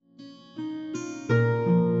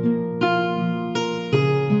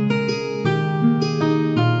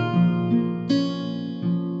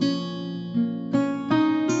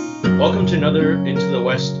to another Into the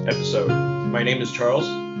West episode. My name is Charles.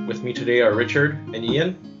 With me today are Richard and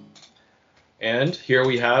Ian. And here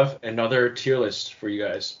we have another tier list for you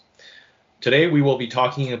guys. Today we will be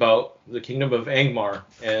talking about the Kingdom of Angmar,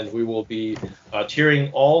 and we will be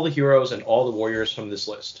tiering all the heroes and all the warriors from this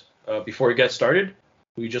list. Before we get started,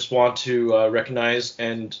 we just want to recognize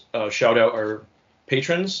and shout out our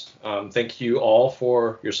patrons. Thank you all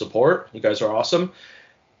for your support. You guys are awesome.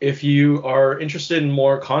 If you are interested in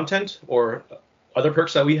more content or other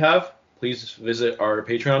perks that we have, please visit our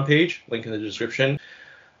Patreon page, link in the description.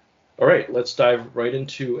 All right, let's dive right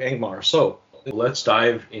into Angmar. So let's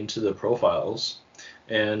dive into the profiles.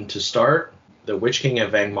 And to start, the Witch King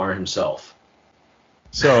of Angmar himself.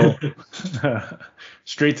 So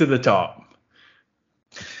straight to the top.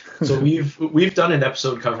 So we've done an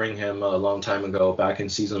episode covering him a long time ago, back in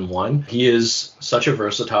season 1. He is such a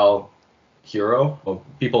versatile hero.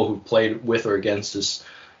 People who played with or against this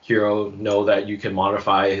hero know that you can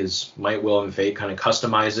modify his might, will, and fate, kind of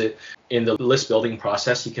customize it. In the list building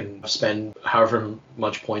process, you can spend however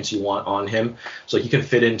much points you want on him. So he can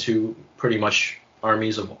fit into pretty much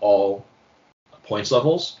armies of all points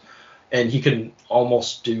levels. And he can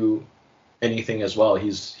almost do anything as well.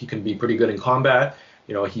 He can be pretty good in combat.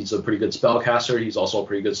 You know, he's a pretty good spellcaster. He's also a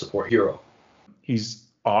pretty good support hero. He's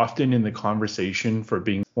often in the conversation for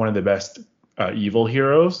being one of the best evil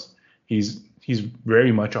heroes. He's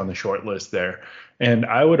very much on the short list there. And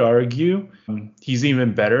I would argue he's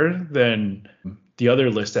even better than the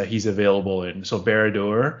other list that he's available in. So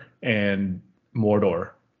Barad-dûr and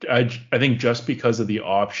Mordor. I think just because of the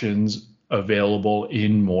options available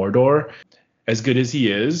in Mordor, as good as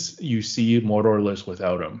he is, you see Mordor lists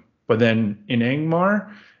without him. But then in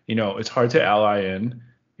Angmar, you know, it's hard to ally in.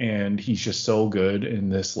 And he's just so good in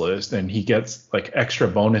this list, and he gets like extra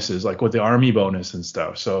bonuses, like with the army bonus and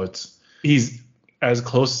stuff. So he's as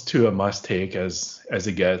close to a must take as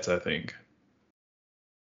it gets, I think.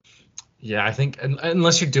 Yeah, I think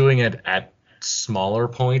unless you're doing it at smaller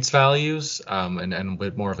points values, and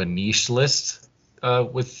with more of a niche list,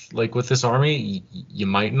 with this army, you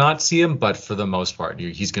might not see him, but for the most part,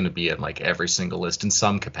 he's going to be in like every single list in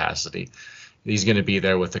some capacity. He's going to be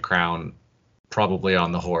there with the crown, probably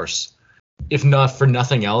on the horse, if not for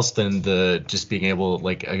nothing else than just being able,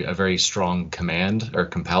 like a very strong command or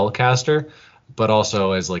compel caster, but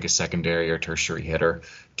also as like a secondary or tertiary hitter,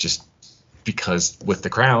 just because with the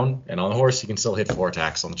crown and on the horse, he can still hit 4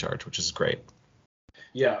 attacks on the charge, which is great.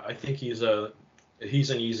 Yeah, I think he's an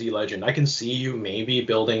easy legend. I can see you maybe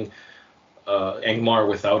building Angmar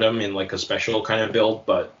without him in like a special kind of build,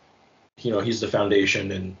 but you know, he's the foundation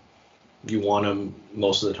and you want him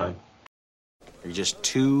most of the time. You're just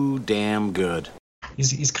too damn good.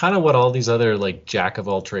 He's kind of what all these other like jack of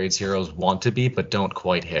all trades heroes want to be, but don't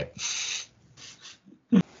quite hit.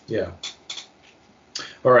 Yeah.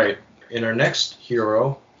 All right. And our next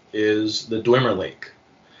hero is the Dwemer Lake.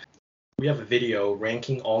 We have a video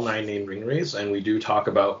ranking all 9 named ringwraiths, and we do talk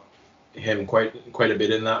about him quite a bit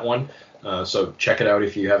in that one. So check it out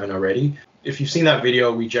if you haven't already. If you've seen that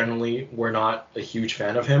video, we generally were not a huge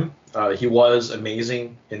fan of him. He was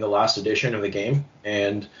amazing in the last edition of the game,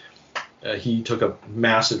 and he took a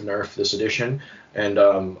massive nerf this edition. And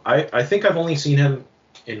I think I've only seen him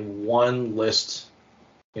in one list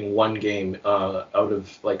in one game out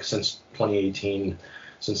of like since 2018,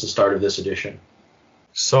 since the start of this edition.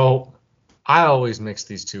 So I always mix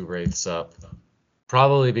these two wraiths up.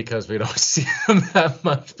 Probably because we don't see him that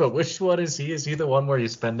much, but which one is he? Is he the one where you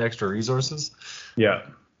spend extra resources? Yeah.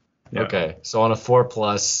 Okay, so on a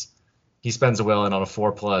 4+, he spends a will, and on a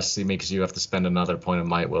 4+, he makes you have to spend another point of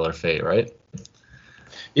might, will, or fate, right?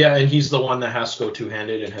 Yeah, and he's the one that has to go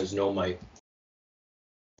two-handed and has no might.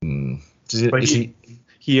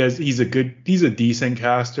 He's a decent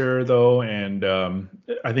caster though, and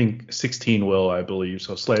I think 16 will, I believe,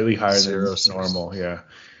 so slightly higher than normal. Yeah.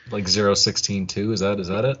 Like 0-16-2, is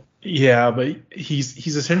that it? Yeah, but he's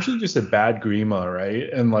essentially just a bad Grima,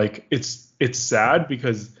 right? And like it's sad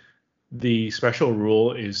because the special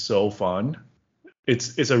rule is so fun.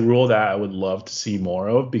 It's a rule that I would love to see more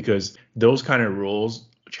of, because those kind of rules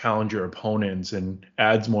challenge your opponents and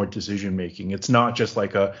adds more decision making. It's not just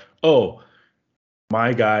like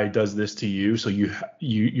my guy does this to you, so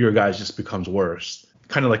your guy just becomes worse.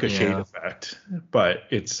 Kind of like a shade effect, but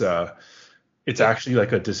it's actually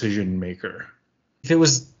like a decision maker. If it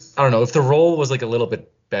was, I don't know, if the roll was like a little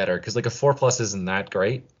bit better, because like a 4+ isn't that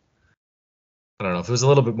great. I don't know if it was a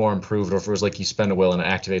little bit more improved, or if it was like you spend a will and it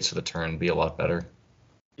activates for the turn, it'd be a lot better.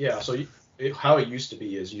 Yeah, so how it used to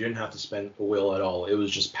be is you didn't have to spend a will at all. It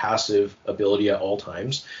was just passive ability at all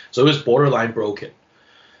times. So it was borderline broken.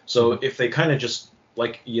 So if they kind of just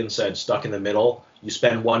like Ian said, stuck in the middle. You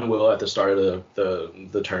spend one will at the start of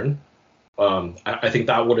the turn. I think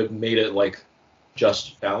that would have made it like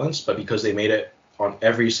just balanced, but because they made it on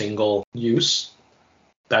every single use,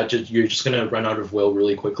 you're just gonna run out of will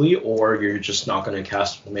really quickly, or you're just not gonna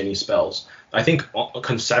cast many spells. I think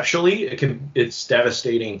conceptually it's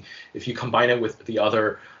devastating if you combine it with the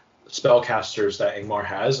other spellcasters that Angmar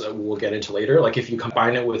has, we'll get into later. Like if you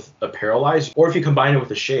combine it with a paralyze, or if you combine it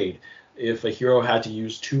with a shade. If a hero had to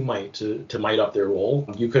use 2 might to might up their roll,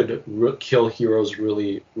 you could kill heroes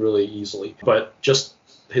really, really easily. But just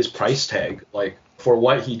his price tag, like for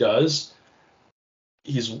what he does,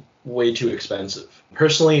 he's way too expensive.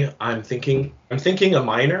 Personally, I'm thinking a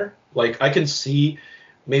minor. Like I can see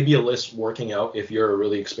maybe a list working out if you're a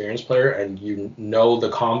really experienced player and you know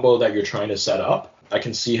the combo that you're trying to set up. I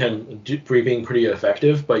can see him being pretty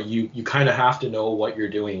effective, but you kind of have to know what you're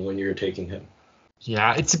doing when you're taking him.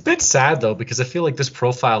 Yeah, it's a bit sad though, because I feel like this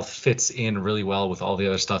profile fits in really well with all the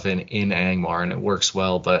other stuff in Angmar, and it works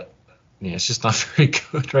well, but yeah, it's just not very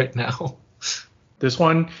good right now. This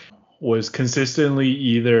one was consistently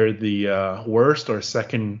either the worst or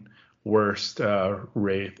second worst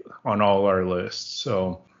Wraith on all our lists.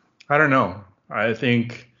 So I don't know. I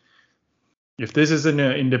think if this isn't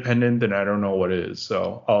an independent, then I don't know what is.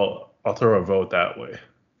 So I'll throw a vote that way.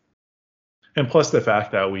 And plus the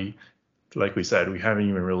fact that like we said, we haven't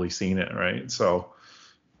even really seen it, right? So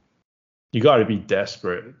you got to be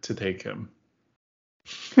desperate to take him.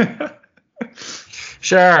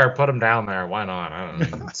 Sure, put him down there. Why not? I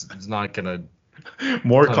don't know. It's not gonna.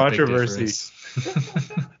 More controversy.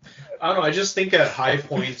 I don't know. I just think at high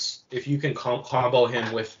points, if you can combo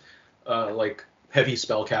him with like heavy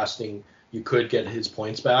spell casting, you could get his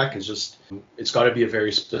points back. It's got to be a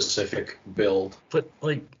very specific build. But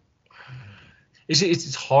like.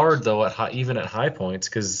 It's hard though even at high points,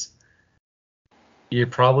 because you're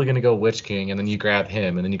probably gonna go Witch King and then you grab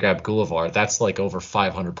him and then you grab Gullivar. That's like over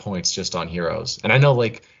 500 points just on heroes. And I know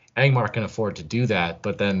like Angmar can afford to do that,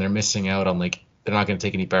 but then they're missing out on like they're not gonna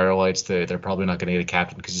take any barrel lights. They're probably not gonna get a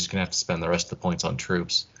captain because you're just gonna have to spend the rest of the points on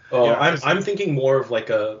troops. Oh, yeah, I'm thinking more of like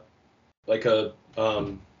a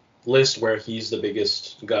list where he's the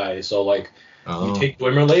biggest guy. So like you take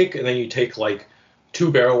Dwimmer Lake and then you take like 2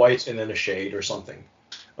 barrel whites and then a shade or something.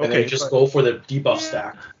 And then you just go for the debuff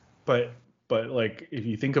stack. But like if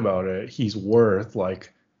you think about it, he's worth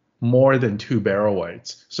like more than 2 barrel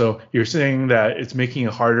whites. So you're saying that it's making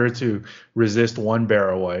it harder to resist 1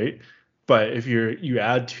 barrel white. But if you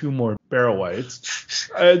add 2 more barrel whites,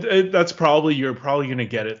 you're probably gonna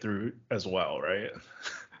get it through as well, right?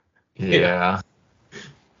 Yeah.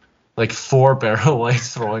 Like 4 barrel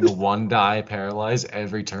whites throwing a 1 die paralyze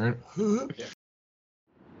every turn.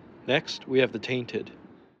 Next, we have the Tainted.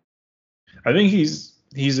 I think he's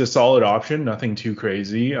a solid option, nothing too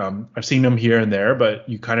crazy. I've seen him here and there, but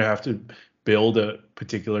you kind of have to build a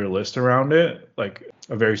particular list around it, like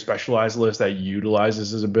a very specialized list that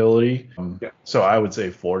utilizes his ability. So I would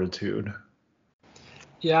say Fortitude.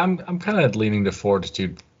 Yeah, I'm kind of leaning to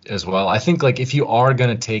Fortitude as well. I think like if you are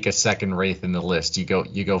gonna take a second Wraith in the list, you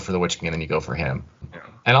go for the Witch King and then you go for him. Yeah.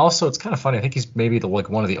 And also it's kind of funny. I think he's maybe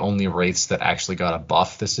one of the only Wraiths that actually got a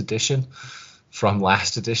buff this edition from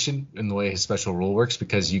last edition in the way his special rule works,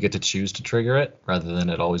 because you get to choose to trigger it rather than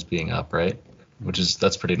it always being up, right?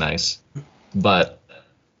 That's pretty nice. But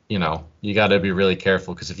you got to be really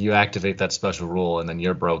careful, because if you activate that special rule and then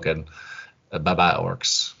you're broken, bye-bye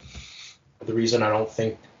orcs. The reason I don't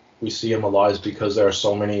think we see him a lot is because there are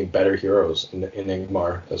so many better heroes in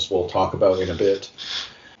Angmar, as we'll talk about in a bit.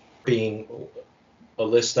 Being a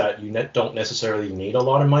list that you don't necessarily need a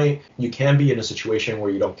lot of might, you can be in a situation where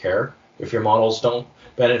you don't care if your models don't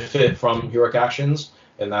benefit from heroic actions,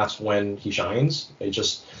 and that's when he shines.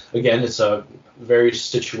 It's a very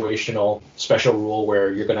situational special rule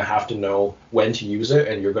where you're going to have to know when to use it,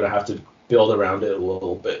 and you're going to have to build around it a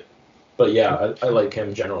little bit. But yeah, I like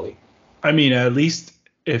him generally. I mean, at least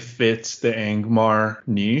it fits the Angmar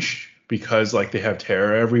niche, because like they have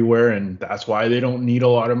terror everywhere, and that's why they don't need a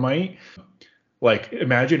lot of might. Like,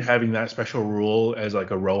 imagine having that special rule as like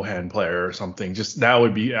a Rohan player or something. Just that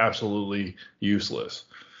would be absolutely useless.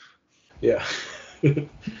 Yeah.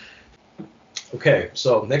 Okay,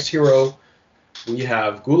 so next hero we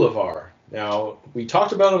have Gullivar. Now, we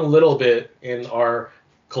talked about him a little bit in our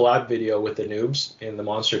collab video with the noobs in the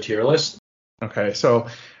monster tier list. Okay, so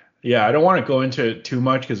yeah, I don't want to go into it too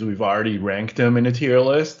much because we've already ranked him in a tier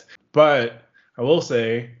list. But I will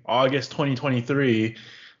say, August 2023,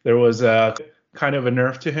 there was a kind of a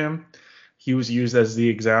nerf to him. He was used as the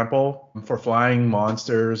example for flying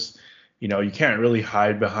monsters. You can't really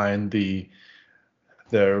hide behind the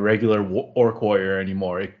the regular orc warrior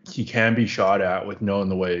anymore. He can be shot at with no in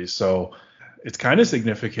the ways. So it's kind of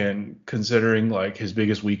significant considering like his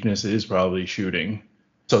biggest weakness is probably shooting.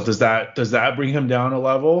 So does that bring him down a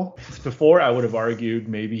level? Before I would have argued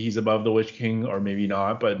maybe he's above the Witch King or maybe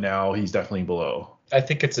not, but now he's definitely below. I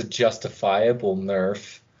think it's a justifiable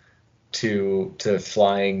nerf to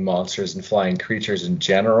flying monsters and flying creatures in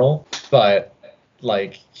general, but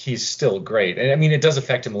like he's still great. And I mean it does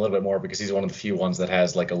affect him a little bit more because he's one of the few ones that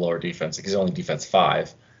has like a lower defense. Like he's only defense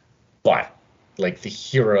 5. But like the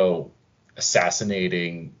hero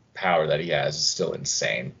assassinating power that he has is still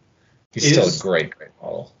insane. He's still a great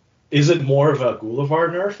model. Is it more of a Gullivar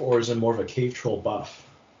nerf or is it more of a cave troll buff?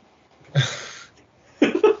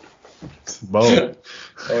 It's both.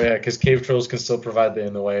 Oh yeah, because cave trolls can still provide the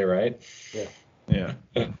in the way, right? Yeah.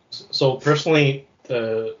 So personally,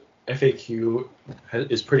 the FAQ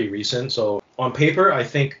is pretty recent. So on paper, I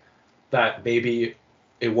think that maybe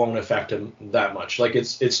it won't affect him that much. Like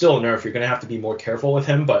it's still a nerf. You're gonna have to be more careful with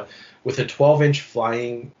him, but with a 12-inch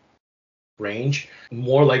flying range,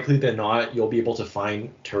 more likely than not, you'll be able to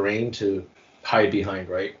find terrain to hide behind,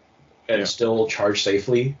 right? And still charge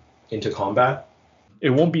safely into combat. It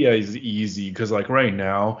won't be as easy because like right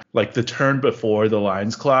now, like the turn before the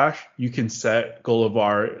lines clash, you can set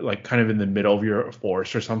Gullivar like kind of in the middle of your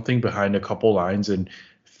force or something behind a couple lines and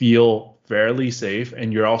feel fairly safe.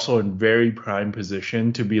 And you're also in very prime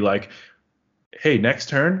position to be like, hey, next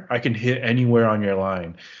turn, I can hit anywhere on your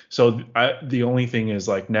line. So the only thing is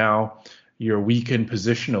like now you're weakened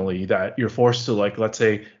positionally that you're forced to like, let's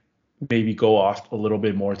say, maybe go off a little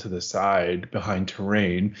bit more to the side behind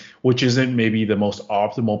terrain, which isn't maybe the most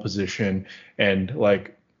optimal position. And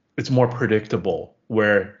like, it's more predictable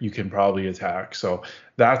where you can probably attack. So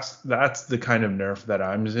that's the kind of nerf that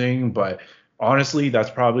I'm seeing. But honestly, that's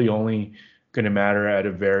probably only going to matter at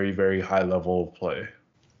a very, very high level of play.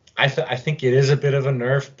 I think it is a bit of a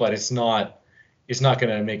nerf, but it's not going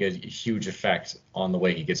to make a huge effect on the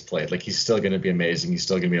way he gets played. Like he's still going to be amazing. He's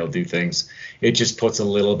still going to be able to do things. It just puts a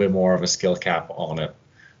little bit more of a skill cap on it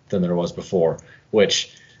than there was before,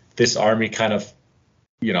 which this army kind of,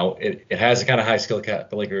 it has a kind of high skill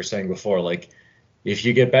cap. But like we were saying before, like if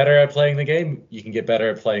you get better at playing the game, you can get better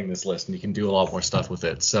at playing this list and you can do a lot more stuff with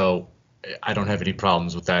it. So I don't have any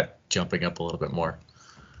problems with that jumping up a little bit more.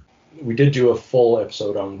 We did do a full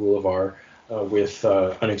episode on Gullivar with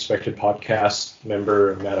Unexpected Podcast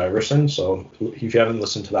member Matt Iverson. So if you haven't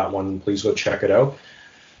listened to that one, please go check it out.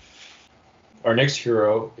 Our next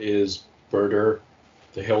hero is Birder,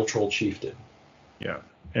 the Hill Troll Chieftain. Yeah,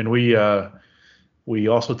 and we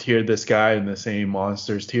also tiered this guy in the same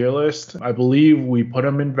monsters tier list. I believe we put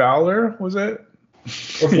him in Valor, was it?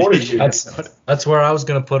 Or Fortitude. That's where I was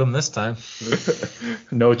going to put him this time.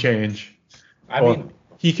 No change. I mean,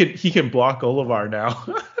 he can block Gullivar now.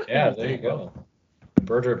 Yeah, there you go.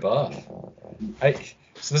 Birder buff.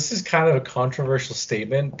 So this is kind of a controversial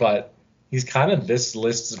statement, but he's kind of this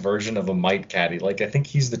list's version of a Might Caddy. Like I think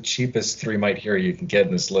he's the cheapest 3 Might hero you can get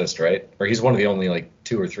in this list, right? Or he's one of the only like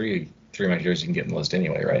 2 or 3 Might heroes you can get in the list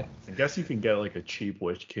anyway, right? I guess you can get like a cheap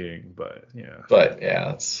Witch King, but yeah. But yeah,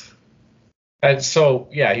 that's. And so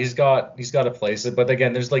yeah, he's got to place it, but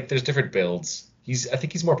again, there's different builds. I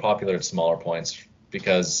think he's more popular at smaller points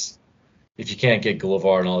because if you can't get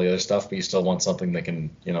Gullivar and all the other stuff, but you still want something that can,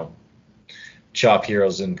 chop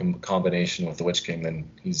heroes in combination with the Witch King, then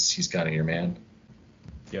he's kind of your man.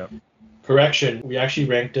 Yeah. Correction, we actually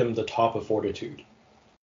ranked him the top of Fortitude.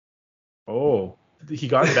 Oh, he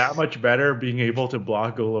got that much better being able to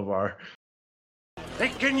block Gullivar. They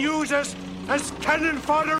can use us as cannon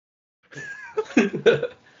fodder.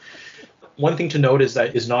 One thing to note is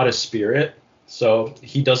that he's not a spirit. So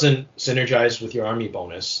he doesn't synergize with your army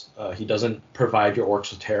bonus. He doesn't provide your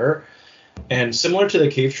orcs with terror. And similar to the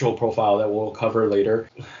cave troll profile that we'll cover later,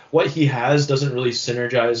 what he has doesn't really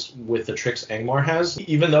synergize with the tricks Angmar has.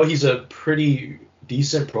 Even though he's a pretty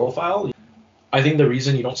decent profile, I think the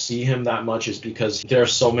reason you don't see him that much is because there are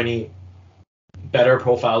so many better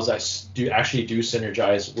profiles that do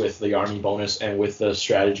synergize with the army bonus and with the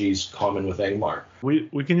strategies common with Angmar.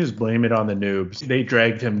 We can just blame it on the noobs. They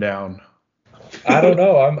dragged him down. I don't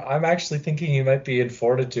know. I'm actually thinking he might be in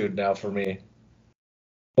Fortitude now for me.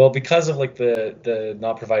 Well, because of like the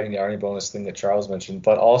not providing the army bonus thing that Charles mentioned,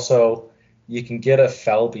 but also you can get a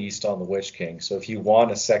Fell Beast on the Witch King. So if you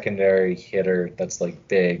want a secondary hitter that's like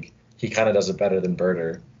big, he kind of does it better than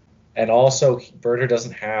Birder. And also, Birder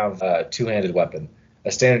doesn't have a two-handed weapon.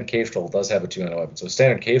 A standard cave troll does have a two-handed weapon. So a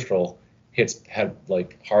standard cave troll hits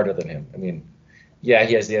like harder than him. I mean, yeah,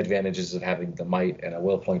 he has the advantages of having the might and a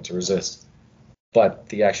will point to resist, but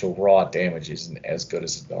the actual raw damage isn't as good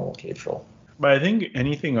as a normal cave troll. But I think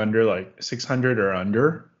anything under like 600 or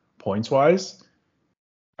under points wise,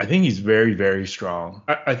 I think he's very, very strong.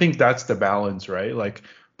 I think that's the balance, right? Like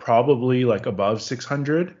probably like above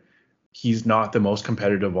 600, he's not the most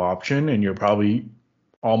competitive option, and you're probably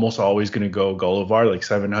almost always going to go Gullivar, like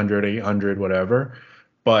 700, 800, whatever.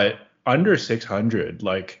 But under 600,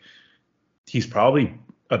 like he's probably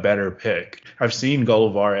a better pick. I've seen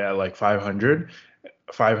Gullivar at like 500,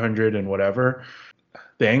 500 and whatever.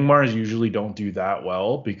 The Angmars usually don't do that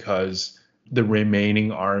well because the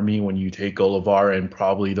remaining army, when you take Gullivar and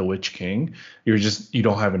probably the Witch King, you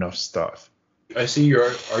don't have enough stuff. I see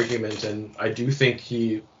your argument, and I do think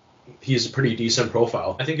he's a pretty decent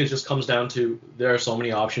profile. I think it just comes down to there are so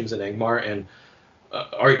many options in Angmar, and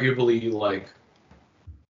arguably like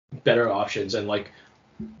better options. And like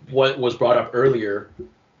what was brought up earlier,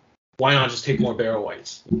 why not just take more Barrow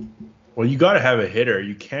Whites? Well, you got to have a hitter.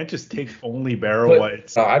 You can't just take only Barrow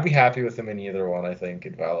Whites. No, I'd be happy with him in either one, I think,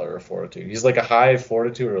 in Valor or Fortitude. He's like a high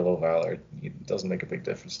Fortitude or low Valor. It doesn't make a big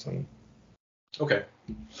difference to me. Okay.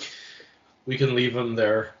 We can leave him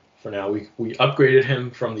there for now. We upgraded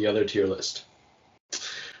him from the other tier list.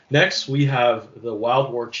 Next, we have the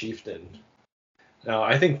Wild War Chieftain. Now,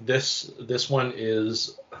 I think this one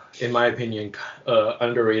is, in my opinion,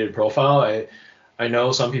 underrated profile. I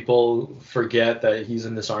know some people forget that he's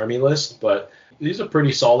in this army list, but he's a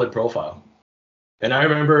pretty solid profile. And I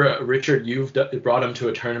remember, Richard, you've brought him to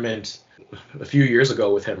a tournament a few years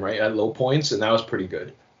ago with him, right, at low points, and that was pretty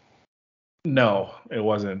good. No, it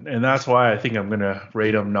wasn't. And that's why I think I'm going to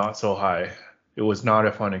rate him not so high. It was not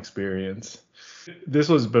a fun experience. This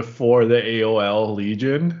was before the AOL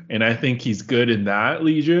Legion, and I think he's good in that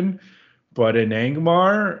Legion. But in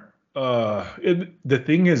Angmar, the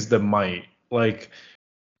thing is the might. Like,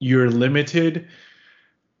 you're limited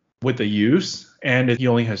with the use, and he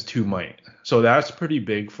only has 2 might. So that's pretty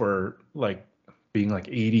big for, like, being, like,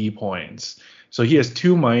 80 points. So he has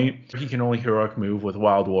 2 might. He can only heroic move with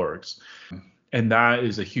Wild Wargs. And that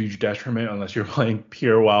is a huge detriment unless you're playing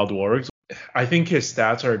pure Wild Wargs. I think his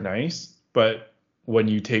stats are nice, but when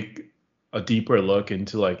you take a deeper look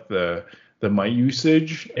into, like, the might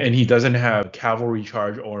usage, and he doesn't have cavalry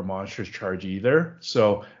charge or monstrous charge either.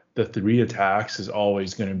 So the 3 attacks is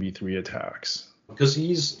always going to be 3 attacks. Because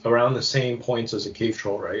he's around the same points as a cave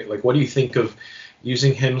troll, right? Like, what do you think of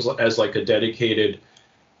using him as like a dedicated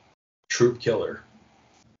troop killer?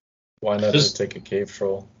 Why not just take a cave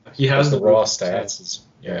troll? He has the raw stats.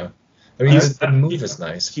 Yeah. I mean, the move is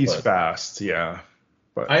nice. He's fast, yeah.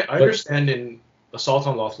 But I understand in Assault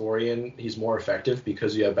on Lothlorien, he's more effective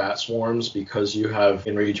because you have Bat Swarms, because you have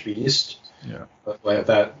Enraged Beast. Yeah. Like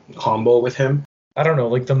that combo with him. I don't know,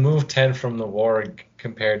 like the move 10 from the Warg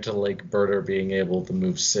compared to like Birder being able to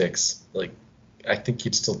move 6. Like, I think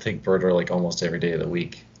you'd still take Birder like almost every day of the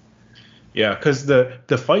week. Yeah, because the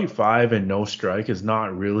fight 5 and no strike is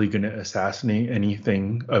not really going to assassinate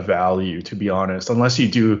anything of value, to be honest, unless you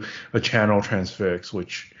do a channel transfix,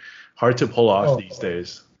 which hard to pull off these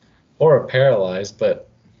days. Or a paralyzed, but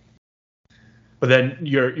then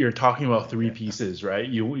you're talking about 3 pieces, right?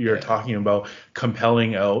 You're talking about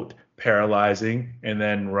compelling out, paralyzing, and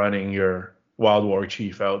then running your Wild War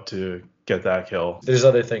Chief out to get that kill. There's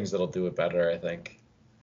other things that'll do it better, I think.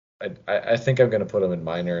 I think I'm going to put him in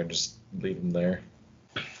minor and just leave him there.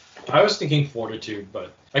 I was thinking Fortitude,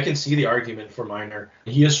 but I can see the argument for minor.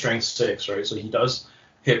 He is strength 6, right? So he does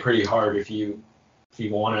hit pretty hard if you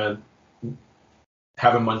want to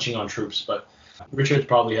have him munching on troops. But Richard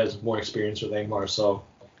probably has more experience with Angmar, so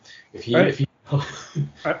if he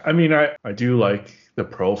I mean, I do like the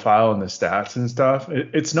profile and the stats and stuff.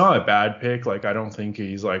 It's not a bad pick. Like, I don't think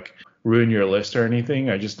he's like ruin your list or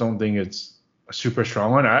anything. I just don't think it's a super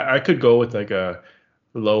strong one. I could go with like a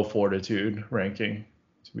low Fortitude ranking,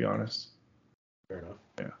 to be honest. Fair enough.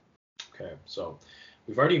 Yeah. Okay, so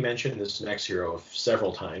we've already mentioned this next hero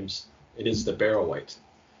several times. It is the Barrow White.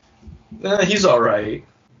 He's all right.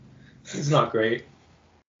 He's not great.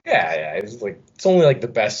 Yeah. It's only like the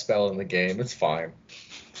best spell in the game. It's fine.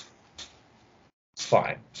 It's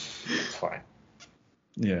fine.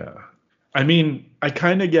 Yeah. I mean, I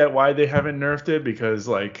kind of get why they haven't nerfed it, because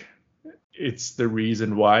like it's the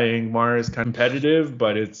reason why Angmar is competitive,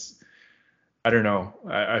 but I don't know.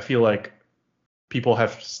 I feel like people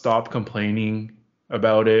have stopped complaining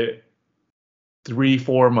about it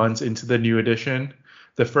 3-4 months into the new edition.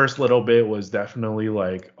 The first little bit was definitely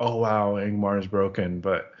like, oh wow, Angmar is broken,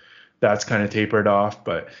 but that's kind of tapered off.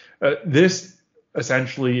 But this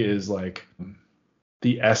essentially is like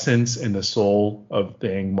the essence and the soul of the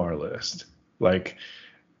Angmar list. Like,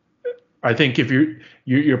 I think if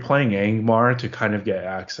you're playing Angmar to kind of get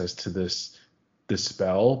access to this this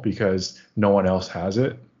spell because no one else has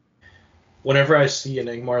it. Whenever I see an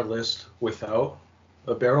Angmar list without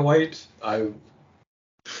a Barrow White, I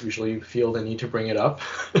usually feel the need to bring it up.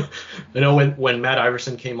 I know when Matt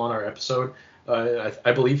Iverson came on our episode,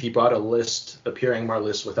 I believe he brought a pure Angmar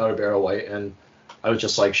list without a Barrow White, and I was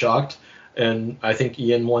just like shocked. And I think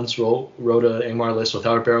Ian once wrote an Angmar list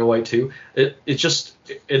without a Barrow White too.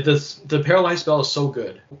 The Paralyze spell is so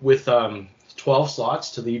good with 12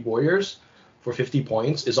 slots to lead warriors for 50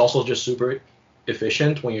 points. Is also just super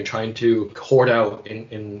efficient when you're trying to hoard out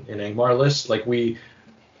in Angmar lists. Like, we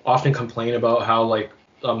often complain about how like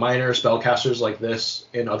minor spellcasters like this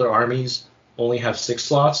in other armies only have 6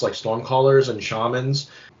 slots, like Stormcallers and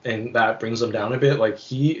Shamans, and that brings them down a bit. Like,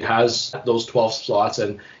 he has those 12 slots,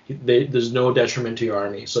 and there's no detriment to your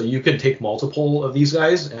army. So you can take multiple of these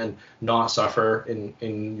guys and not suffer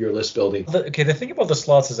in your list building. Okay, the thing about the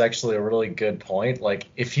slots is actually a really good point. Like,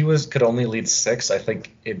 if he could only lead 6, I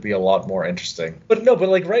think it'd be a lot more interesting. But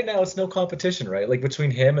like right now it's no competition, right? Like,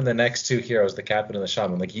 between him and the next 2 heroes, the Captain and the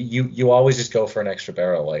Shaman, like you always just go for an extra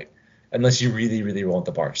Barrow White. Unless you really, really want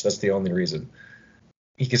the March. That's the only reason.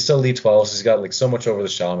 He can still lead 12, so he's got like so much over the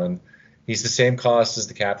Shaman. He's the same cost as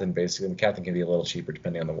the Captain, basically. The Captain can be a little cheaper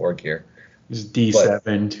depending on the war gear. It's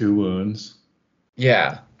D7, 2 wounds.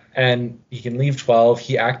 Yeah, and he can leave 12.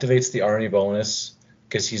 He activates the army bonus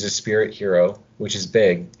because he's a spirit hero, which is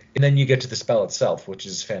big. And then you get to the spell itself, which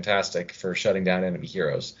is fantastic for shutting down enemy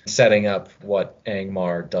heroes. Setting up what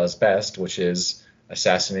Angmar does best, which is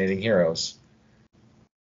assassinating heroes.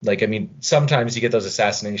 Like, I mean, sometimes you get those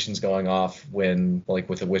assassinations going off when, like,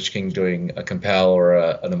 with a Witch King doing a Compel or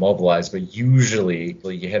an Immobilize, but usually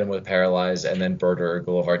you hit him with Paralyze, and then Birder or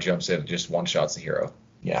Gullivar jumps in and just one-shots the hero.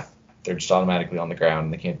 Yeah, they're just automatically on the ground,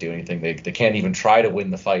 and they can't do anything. They can't even try to win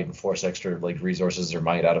the fight and force extra, like, resources or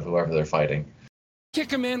might out of whoever they're fighting. Kick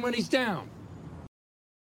him in when he's down.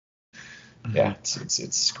 Yeah,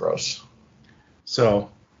 it's gross. So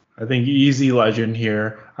I think easy legend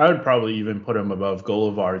here. I would probably even put him above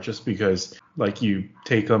Gullivar just because, like, you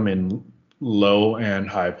take him in low and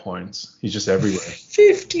high points. He's just everywhere.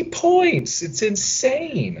 50 points! It's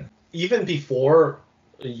insane! Even before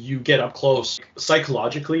you get up close,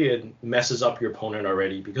 psychologically it messes up your opponent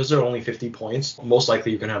already. Because they're only 50 points, most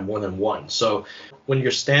likely you can have more than one. So when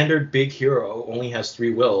your standard big hero only has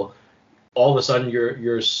 3 will, all of a sudden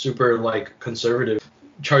you're super, like, conservative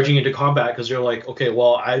charging into combat because you're like, okay,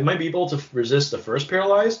 well, I might be able to resist the first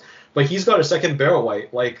Paralyze, but he's got a second Barrow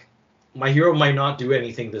White. Like, my hero might not do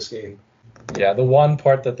anything this game. Yeah, the one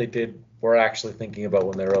part that they were actually thinking about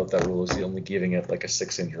when they wrote that rule is only giving it like a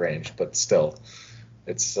 6-inch range, but still,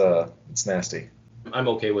 it's nasty. I'm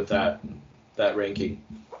okay with that ranking.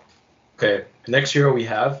 Okay, next hero we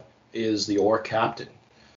have is the Orc Captain.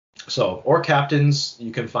 So, Orc Captains,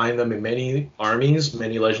 you can find them in many armies,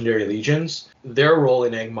 many legendary legions. Their role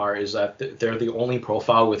in Angmar is that they're the only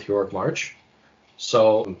profile with Heroic March.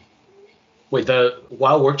 So, wait, the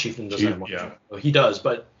Wild War Chieftain doesn't have March. Yeah. He does,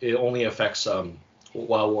 but it only affects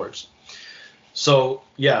Wild Wars. So,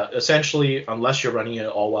 yeah, essentially, unless you're running an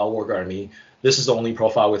all Wild War army, this is the only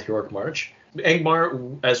profile with Heroic March.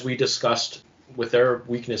 Angmar, as we discussed, with their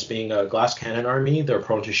weakness being a glass cannon army, they're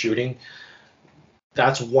prone to shooting.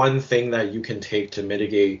 That's one thing that you can take to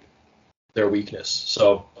mitigate their weakness.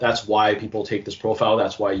 So that's why people take this profile.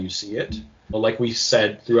 That's why you see it. But like we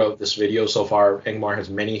said throughout this video so far, Angmar has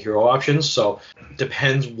many hero options. So it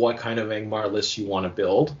depends what kind of Angmar list you want to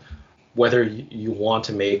build, whether you want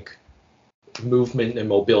to make movement and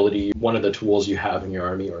mobility one of the tools you have in your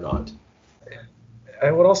army or not.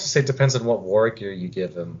 I would also say it depends on what war gear you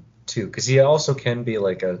give him too, because he also can be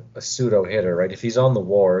like a pseudo hitter, right? If he's on the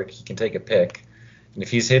warg, he can take a pick. And if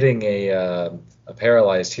he's hitting a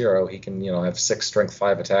paralyzed hero, he can, have 6 strength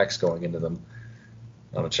 5 attacks going into them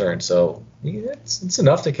on a turn. So it's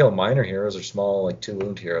enough to kill minor heroes or small, like 2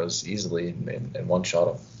 wound heroes easily and one shot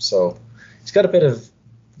them. So he's got a bit of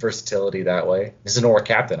versatility that way. He's an Orc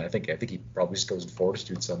Captain. I think he probably just goes in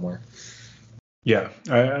Fortitude somewhere. Yeah,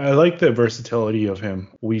 I like the versatility of him.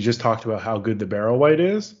 We just talked about how good the Barrow White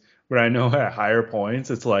is, but I know at higher points,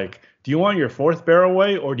 it's like, do you want your 4th Barrow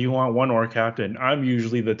White or do you want one Orc Captain? I'm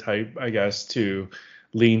usually the type, I guess, to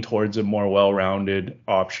lean towards a more well-rounded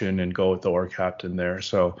option and go with the Orc Captain there.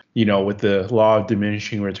 So, with the law of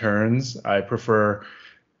diminishing returns, I prefer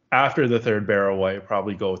after the 3rd Barrow White,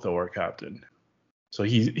 probably go with the Orc Captain. So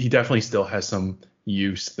he definitely still has some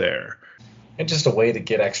use there. And just a way to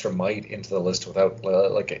get extra might into the list without,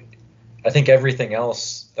 I think everything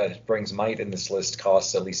else that brings might in this list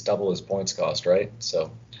costs at least double his points cost, right?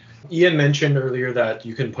 So Ian mentioned earlier that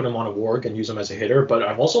you can put him on a warg and use him as a hitter, but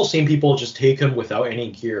I've also seen people just take him without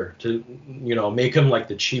any gear to, make him like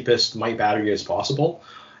the cheapest might battery as possible.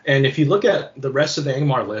 And if you look at the rest of the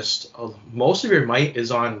Angmar list, most of your might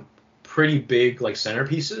is on pretty big like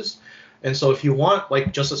centerpieces. And so if you want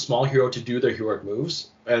like just a small hero to do their heroic moves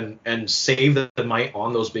and save the might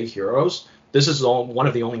on those big heroes, this is one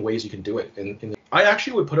of the only ways you can do it. I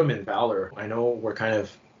actually would put him in Valor. I know we're kind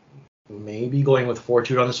of maybe going with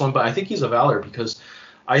Fortitude on this one, but I think he's a Valor because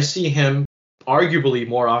I see him arguably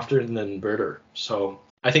more often than Birder. So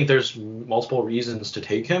I think there's multiple reasons to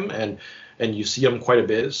take him, and you see him quite a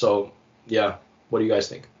bit. So yeah, what do you guys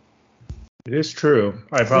think? It is true.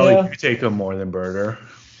 I probably do take him more than Birder.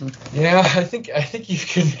 Yeah, I think you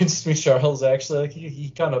convinced me, Charles. Actually, like he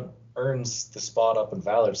kind of earns the spot up in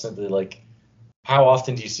Valor. Simply like, how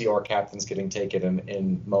often do you see Orc captains getting taken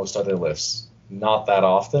in most other lists? Not that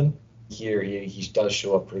often. Here he does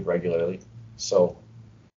show up pretty regularly. So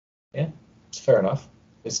yeah, it's fair enough.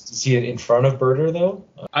 Is he in front of Birder though?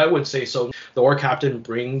 I would say so. The Orc captain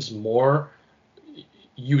brings more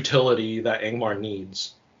utility that Angmar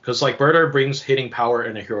needs. Because like Birder brings hitting power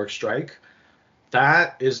and a heroic strike.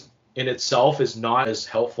 That is in itself is not as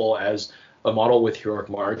helpful as a model with heroic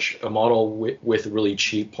march, a model with really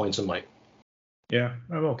cheap points of might. Yeah,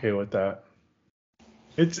 I'm okay with that.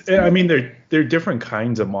 They're different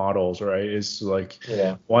kinds of models, right? It's like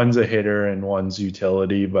one's a hitter and one's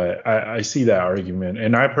utility, but I see that argument.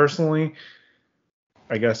 And I personally,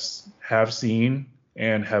 I guess, have seen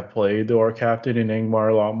and have played the Orc Captain in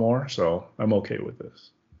Angmar a lot more, so I'm okay with this.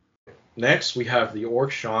 Next, we have the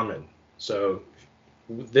Orc Shaman. So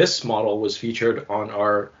this model was featured on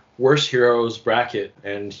our Worst Heroes bracket,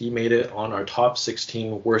 and he made it on our top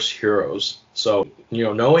 16 Worst Heroes. So,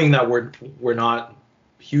 knowing that we're not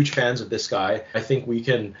huge fans of this guy, I think we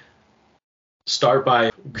can start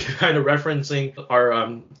by kind of referencing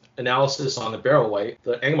our analysis on the Barrel White.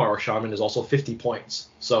 The Angmar Orc Shaman is also 50 points.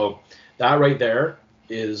 So that right there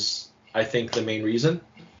is, I think, the main reason.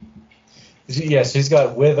 Yeah, so he's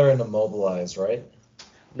got Wither and Immobilize, right?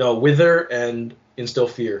 No, Wither and Instill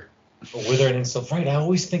Fear. Wither and Instill, right. I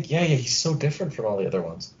always think, he's so different from all the other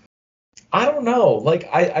ones. I don't know. Like,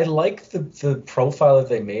 I like the profile that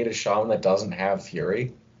they made a Shaman that doesn't have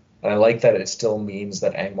Fury. And I like that it still means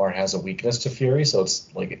that Angmar has a weakness to Fury, so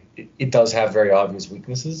it's like it does have very obvious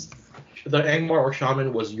weaknesses. The Angmar Orc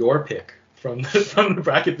Shaman was your pick from the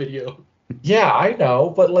bracket video. Yeah, I know,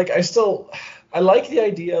 but like I like the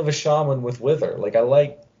idea of a Shaman with Wither. Like I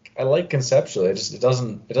like conceptually. It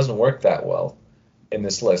doesn't work that well in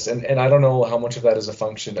this list. And I don't know how much of that is a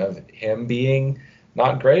function of him being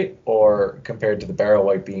not great or compared to the Barrel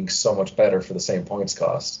White being so much better for the same points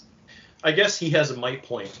cost. I guess he has a might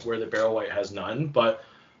point where the Barrel White has none, but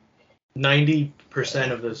 90%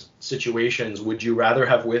 of the situations, would you rather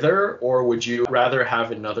have Wither or would you rather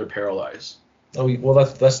have another Paralyze? Oh, well,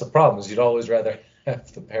 that's the problem, is you'd always rather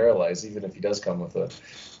have the Paralyze, even if he does come with a...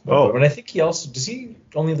 Oh. And I think does he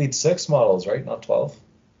only lead 6 models, right? Not 12?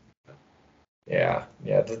 Yeah,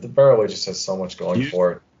 the Barrel White just has so much going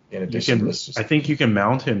for it. In addition to this, I think you can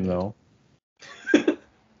mount him though.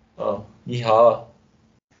 Oh, yeehaw!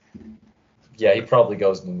 Yeah, he probably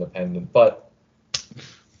goes independent, but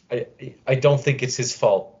I don't think it's his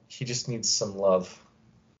fault. He just needs some love,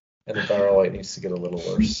 and the Barrel White needs to get a little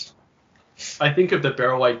worse. I think if the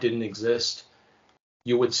Barrel White didn't exist,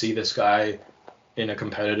 you would see this guy in a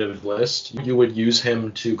competitive list. You would use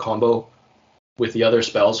him to combo with the other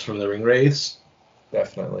spells from the Ring Wraiths.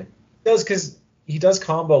 Definitely. Because he does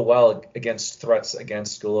combo well against threats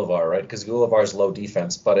against Gulavar, right? Because Gulavar's low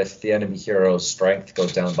defense, but if the enemy hero's strength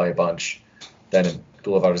goes down by a bunch, then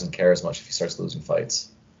Gulavar doesn't care as much if he starts losing fights.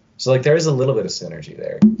 So like there is a little bit of synergy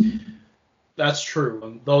there. That's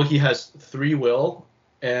true. Though he has 3 will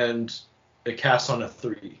and it casts on a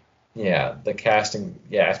 3. Yeah, the casting.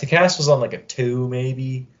 Yeah, if the cast was on like a 2,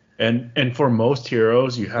 maybe. And for most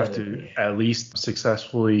heroes, you have to at least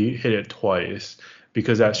successfully hit it twice.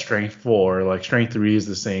 Because that strength 4, like strength 3 is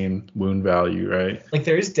the same wound value, right? Like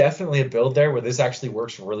there is definitely a build there where this actually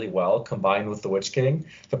works really well combined with the Witch King.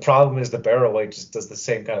 The problem is the Barrel White just does the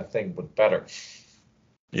same kind of thing but better.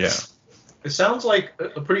 Yeah. It sounds like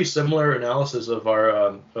a pretty similar analysis of our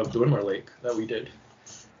of Dwimmer Lake that we did.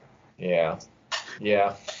 Yeah.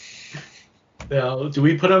 Now, do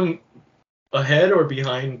we put him ahead or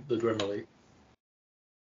behind the Dwimmer Lake?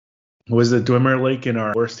 Was the Dwimmer Lake in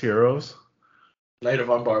our worst heroes? Knight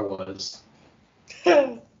of Umbar was.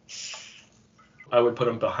 I would put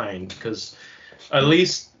him behind because at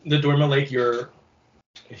least the Dwimmer Lake you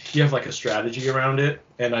have like a strategy around it,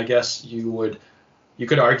 and I guess you would you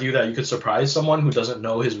could argue that you could surprise someone who doesn't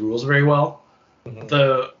know his rules very well.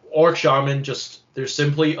 The Orc Shaman, there's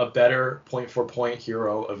simply a better point-for-point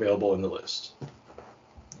hero available in the list.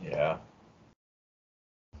 Yeah.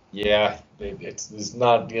 Yeah, it's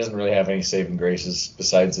not. He doesn't really have any saving graces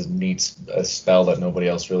besides a spell that nobody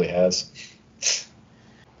else really has.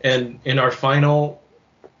 And in our final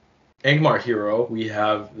Angmar hero, we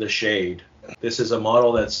have the Shade. This is a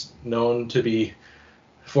model that's known to be,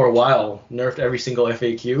 for a while, nerfed every single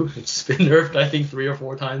FAQ. It's been nerfed, I think, 3 or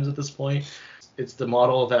 4 times at this point. It's the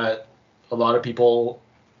model that a lot of people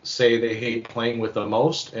say they hate playing with the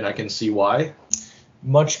most, and I can see why.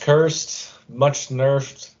 Much cursed, much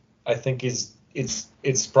nerfed. I think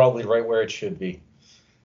it's probably right where it should be.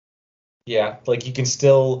 Yeah, like you can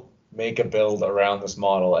still make a build around this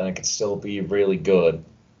model and it can still be really good,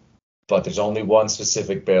 but there's only one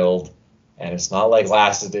specific build, and it's not like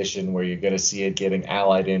last edition where you're going to see it getting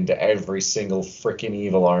allied into every single freaking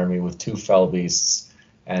evil army with 2 fell beasts,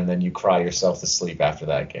 and then you cry yourself to sleep after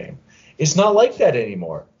that game. It's not like that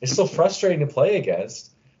anymore. It's still frustrating to play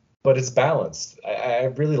against, but it's balanced. I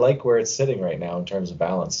really like where it's sitting right now in terms of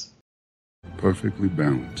balance. Perfectly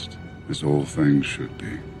balanced, as all things should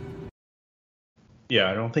be. Yeah,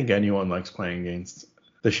 I don't think anyone likes playing against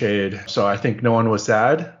the Shade. So I think no one was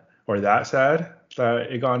sad or that sad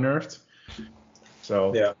that it got nerfed.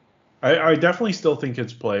 So yeah, I definitely still think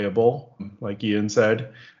it's playable, like Ian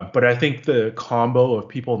said. But I think the combo of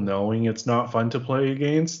people knowing it's not fun to play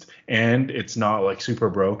against and it's not like super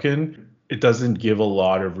broken, it doesn't give a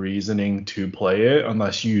lot of reasoning to play it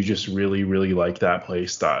unless you just really, really like that play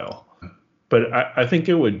style. But I think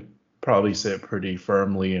it would probably sit pretty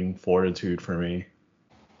firmly in Fortitude for me.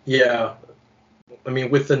 Yeah, I mean,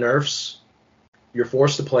 with the nerfs, you're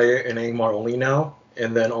forced to play it in Angmar only now,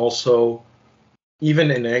 and then also,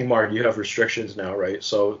 even in Angmar, you have restrictions now, right?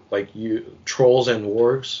 So, like, trolls and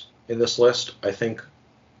wargs in this list, I think,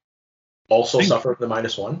 also suffer the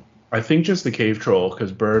 -1. I think just the Cave Troll,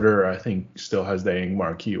 because Birder, I think, still has the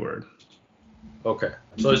Angmar keyword. Okay,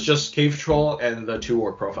 so it's just Cave Troll and the 2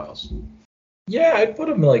 orc profiles. Yeah, I'd put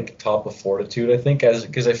him like top of Fortitude, I think,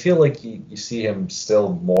 because I feel like you see him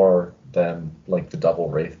still more than like the double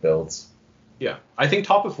Wraith builds. Yeah, I think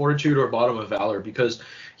top of Fortitude or bottom of Valor, because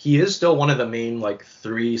he is still one of the main like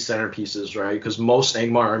 3 centerpieces, right? Because most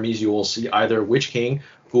Angmar armies you will see either Witch King,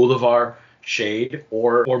 Gullivar, Shade,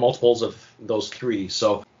 or multiples of those 3.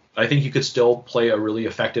 So I think you could still play a really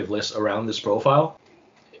effective list around this profile,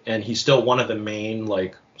 and he's still one of the main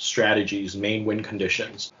like strategies, main win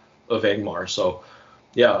conditions of Angmar. So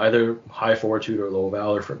yeah, either high Fortitude or low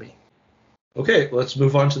Valor for me. Okay, let's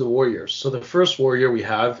move on to the warriors. So the first warrior we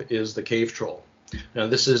have is the Cave Troll. Now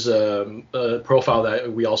this is a profile that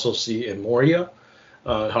we also see in Moria.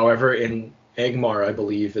 However, in Angmar, I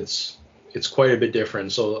believe it's quite a bit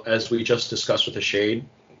different. So as we just discussed with the Shade,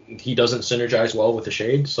 he doesn't synergize well with the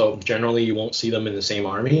Shade, so generally you won't see them in the same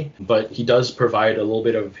army, but he does provide a little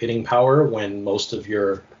bit of hitting power when most of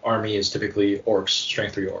your army is typically orcs,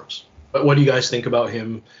 strength 3 orcs. But what do you guys think about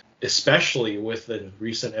him, especially with the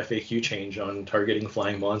recent FAQ change on targeting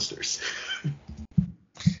flying monsters?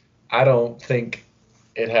 I don't think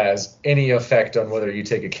it has any effect on whether you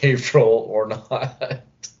take a Cave Troll or not.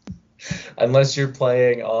 Unless you're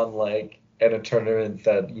playing on like in a tournament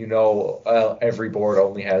that every board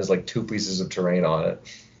only has like 2 pieces of terrain on it.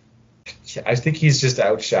 I think he's just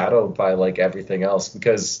outshadowed by like everything else,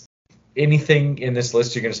 because anything in this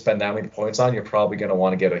list you're going to spend that many points on, you're probably going to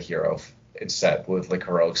want to get a hero set with like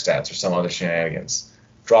heroic stats or some other shenanigans.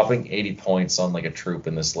 Dropping 80 points on like a troop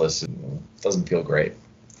in this list doesn't feel great.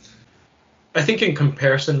 I think in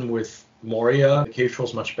comparison with Moria, the Cave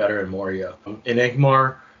Troll's much better in Moria. In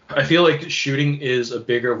Angmar, I feel like shooting is a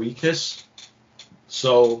bigger weakness.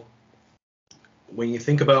 So when you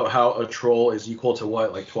think about how a troll is equal to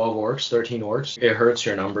what, like 12 orcs, 13 orcs, it hurts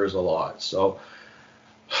your numbers a lot. So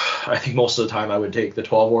I think most of the time I would take the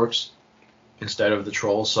 12 orcs instead of the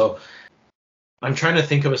trolls. So I'm trying to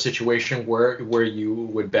think of a situation where you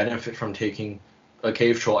would benefit from taking a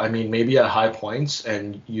Cave Troll. I mean, maybe at high points,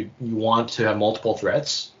 and you want to have multiple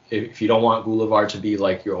threats. If you don't want Gullivar to be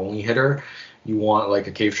like your only hitter, you want like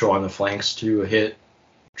a Cave Troll on the flanks to hit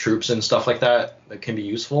troops and stuff like that can be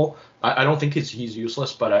useful. I don't think he's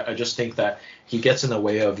useless, but I just think that he gets in the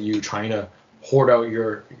way of you trying to hoard out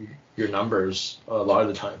your numbers a lot of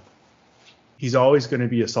the time. He's always going to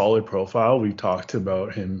be a solid profile. We've talked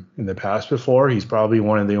about him in the past before. He's probably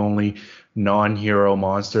one of the only non-hero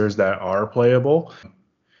monsters that are playable.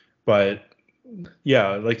 But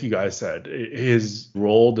yeah, like you guys said, his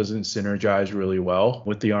role doesn't synergize really well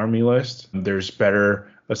with the army list. There's better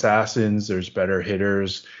assassins, there's better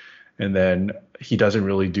hitters, and then he doesn't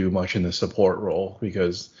really do much in the support role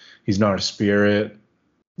because he's not a spirit,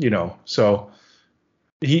 so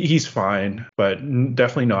he's fine, but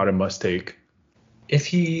definitely not a must take. If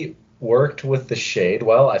he worked with the shade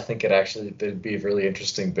well, I think there'd be a really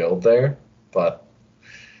interesting build there. But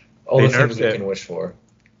all They the things we nerfed it. can wish for.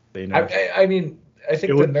 They know. I mean, I think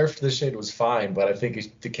It the would- nerf to the shade was fine, but I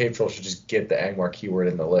think the cave troll should just get the Angmar keyword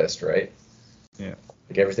in the list, right? Yeah.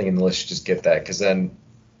 Like everything in the list should just get that, because then,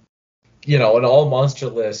 an all monster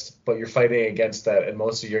list, but you're fighting against that, and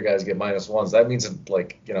most of your guys get -1s. That means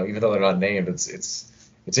even though they're not named, it's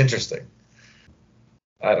interesting.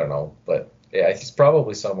 I don't know, but yeah, he's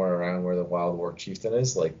probably somewhere around where the Wild War Chieftain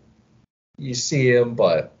is. Like, you see him,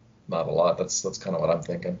 but not a lot. That's kind of what I'm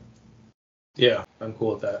thinking. Yeah, I'm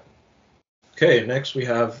cool with that. Okay, next we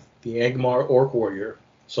have the Angmar Orc Warrior.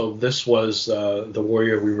 So this was the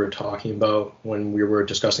warrior we were talking about when we were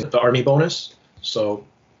discussing the army bonus. So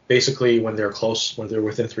basically, when they're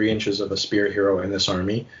within 3 inches of a spirit hero in this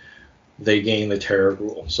army, they gain the terror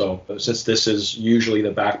rule. So since this is usually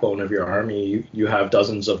the backbone of your army, you have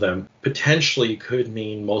dozens of them. Potentially could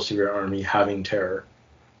mean most of your army having terror.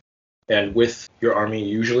 And with your army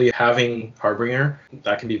usually having Harbinger,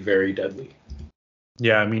 that can be very deadly.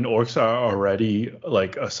 Yeah, I mean, orcs are already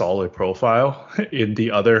like a solid profile in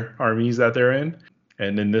the other armies that they're in.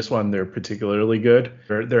 And in this one, they're particularly good.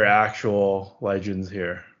 They're actual legends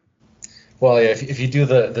here. Well, yeah, if you do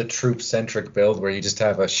the troop-centric build where you just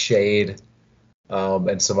have a shade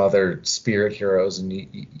and some other spirit heroes and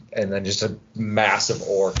then just a massive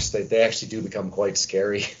orcs, they actually do become quite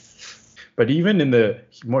scary. But even in the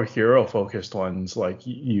more hero-focused ones, like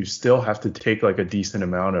you still have to take like a decent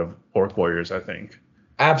amount of orc warriors, I think.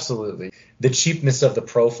 Absolutely. The cheapness of the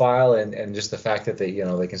profile and just the fact that they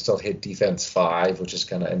can still hit defense 5, which is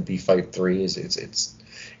and be fight 3 is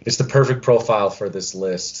it's the perfect profile for this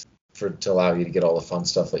list to allow you to get all the fun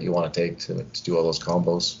stuff that you want to take to do all those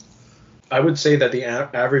combos. I would say that the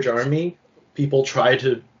average army, people try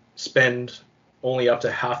to spend only up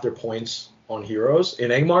to half their points on heroes.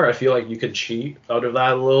 In Angmar, I feel like you can cheat out of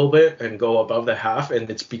that a little bit and go above the half, and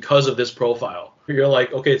it's because of this profile. You're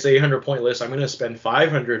like, okay, it's an 800 point list. I'm going to spend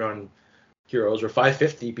 500 on heroes or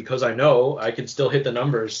 550 because I know I can still hit the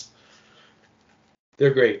numbers.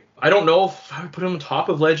 They're great. I don't know if I would put them on top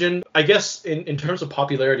of Legend. I guess in terms of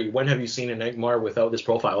popularity, when have you seen an Angmar without this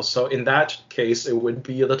profile? So in that case, it would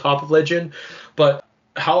be at the top of Legend. But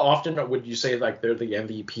how often would you say like they're the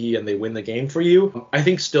MVP and they win the game for you? I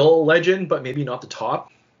think still Legend, but maybe not the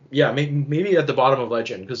top. Yeah, maybe at the bottom of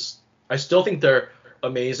Legend, because I still think they're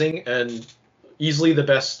amazing and easily the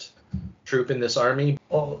best troop in this army.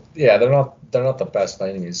 Well, yeah, they're not the best by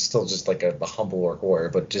any means. It's still just like a humble orc warrior,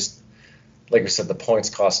 but just like we said, the points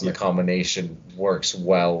cost and the combination works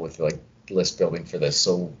well with like list building for this.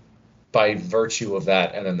 So by virtue of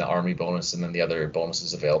that, and then the army bonus, and then the other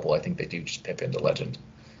bonuses available, I think they do just pip into Legend.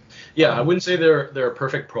 Yeah, I wouldn't say they're a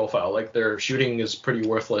perfect profile. Like their shooting is pretty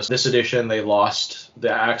worthless. This edition, they lost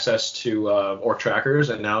the access to orc trackers,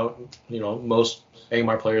 and now most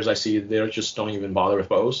Angmar players I see, they just don't even bother with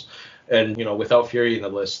bows. And without Fury in the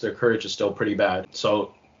list, their courage is still pretty bad.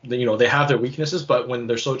 So they have their weaknesses, but when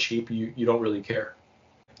they're so cheap, you don't really care.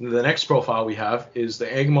 The next profile we have is the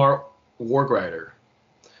Angmar Wargrider.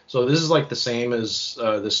 So this is like the same as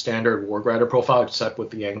the standard Wargrider profile, except with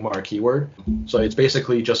the Angmar keyword. So it's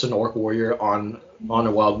basically just an orc warrior on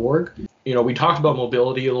a wild warg. We talked about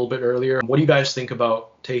mobility a little bit earlier. What do you guys think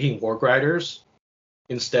about taking Wargriders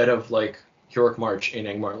instead of like Heroic March in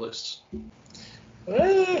Angmar lists?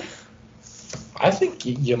 I think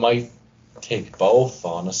you might take both,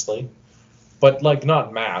 honestly, but like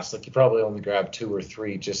not mass. Like you probably only grab 2 or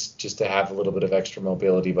 3 just to have a little bit of extra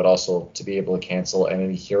mobility, but also to be able to cancel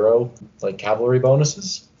enemy hero like cavalry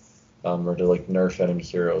bonuses, or to like nerf enemy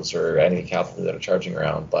heroes or enemy cavalry that are charging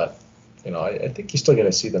around. But I think you're still going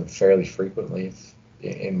to see them fairly frequently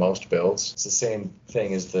in most builds. It's the same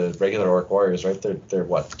thing as the regular orc warriors, right? They're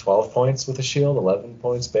what, 12 points with a shield, 11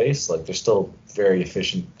 points base. Like they're still very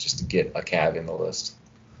efficient just to get a cav in the list.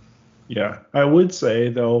 Yeah, I would say,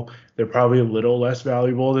 though, they're probably a little less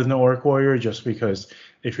valuable than the Orc Warrior just because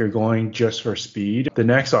if you're going just for speed, the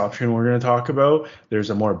next option we're going to talk about, there's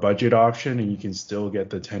a more budget option and you can still get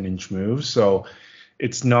the 10-inch moves. So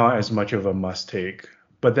it's not as much of a must-take.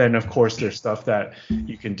 But then, of course, there's stuff that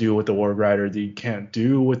you can do with the Warg Rider that you can't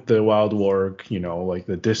do with the Wild Warg, like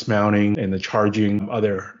the dismounting and the charging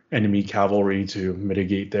other enemy cavalry to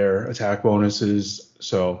mitigate their attack bonuses.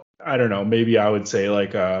 So I don't know, maybe I would say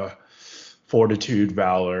like a Fortitude,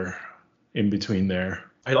 Valor in between there.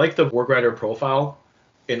 I like the Wargrider profile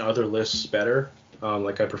in other lists better.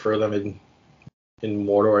 Like I prefer them in in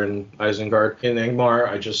Mordor and Isengard. In Angmar,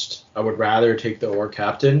 I would rather take the Orc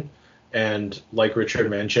Captain, and like Richard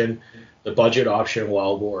mentioned, the budget option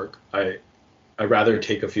Wild Orc, I'd rather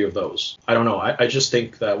take a few of those. I don't know. I just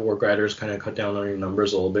think that Warg Riders kind of cut down on your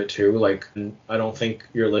numbers a little bit too. Like, I don't think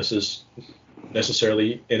your list is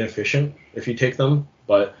necessarily inefficient if you take them,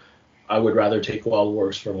 but I would rather take Wild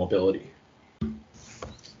Wargs for mobility.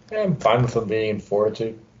 Yeah, I'm fine with them being in 4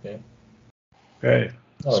 too. Yeah. Okay.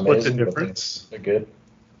 Not Split amazing, the but difference. they're good.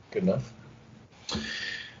 Good enough.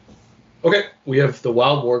 Okay, we have the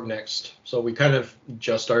Wild Warg next. So we kind of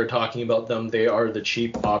just started talking about them. They are the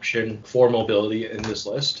cheap option for mobility in this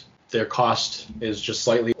list. Their cost is just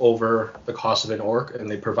slightly over the cost of an Orc, and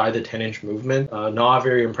they provide the 10-inch movement. Not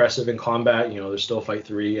very impressive in combat. They're still Fight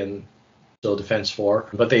 3 and still Defense 4,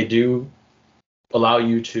 but they do allow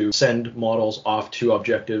you to send models off to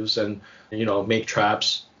objectives and, make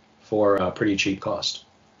traps for a pretty cheap cost.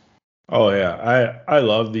 Oh yeah, I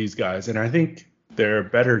love these guys, and I think they're a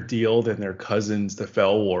better deal than their cousins, the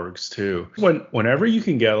Fell Wargs too. Whenever you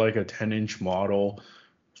can get like a 10-inch model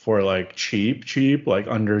for like cheap, like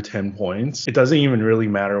under 10 points, it doesn't even really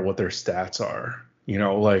matter what their stats are.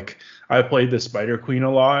 Like I played the Spider Queen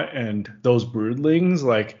a lot, and those broodlings,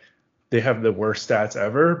 like they have the worst stats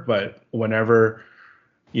ever, but whenever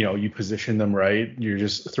you position them right, you're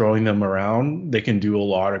just throwing them around, they can do a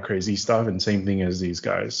lot of crazy stuff, and same thing as these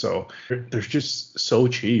guys. So they're just so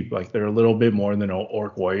cheap. Like they're a little bit more than an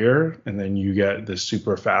Orc Warrior, and then you get this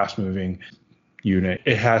super fast moving unit.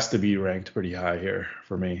 It has to be ranked pretty high here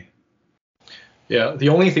for me. Yeah, the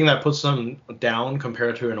only thing that puts them down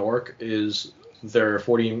compared to an Orc is their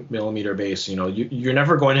 40 millimeter base. You're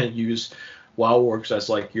never going to use Wild Wargs as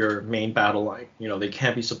like your main battle line. They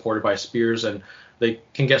can't be supported by spears, and they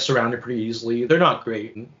can get surrounded pretty easily. They're not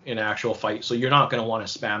great in actual fight, so you're not going to want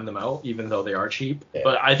to spam them out, even though they are cheap. Yeah.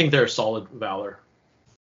 But I think they're solid Valor.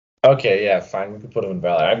 Okay, yeah, fine. We can put them in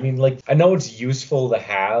Valor. I mean, like, I know it's useful to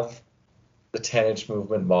have the 10-inch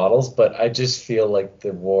movement models, but I just feel like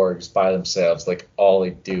the Wargs by themselves, like, all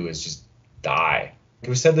they do is just die.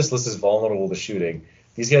 We said this list is vulnerable to shooting.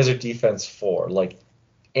 These guys are defense 4. Like,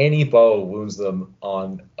 any bow wounds them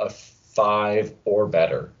on a 5 or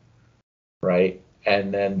better, right?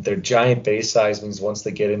 And then their giant base size means once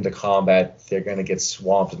they get into combat, they're going to get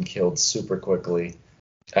swamped and killed super quickly.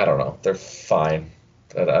 I don't know. They're fine.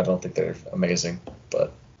 I don't think they're amazing,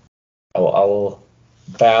 but I will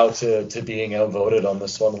bow to being outvoted on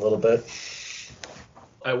this one a little bit.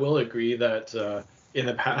 I will agree that in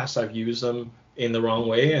the past I've used them in the wrong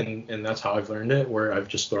way, and that's how I've learned it, where I've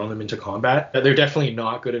just thrown them into combat. They're definitely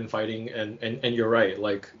not good in fighting, and you're right.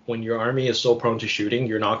 Like, when your army is so prone to shooting,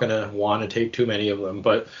 you're not going to want to take too many of them.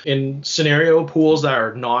 But in scenario pools that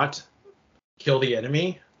are not kill the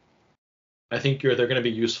enemy, I think they're going to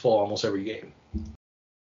be useful almost every game.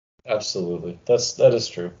 Absolutely. That is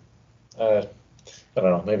true. I don't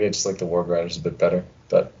know. Maybe I just like the Warg Riders a bit better,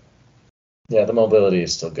 but yeah, the mobility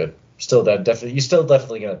is still good. You're still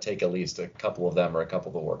definitely going to take at least a couple of them or a couple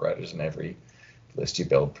of the Warg Riders in every list you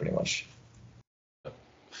build, pretty much.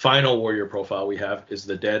 Final warrior profile we have is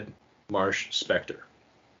the Dead Marsh Spectre.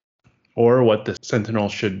 Or what the Sentinel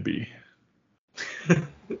should be.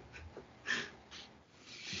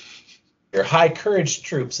 Your high courage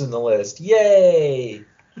troops in the list. Yay!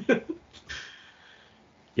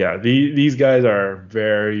 Yeah, these guys are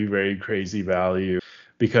very, very crazy value,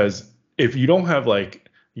 because if you don't have like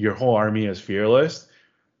your whole army as fearless,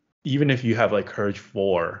 even if you have like courage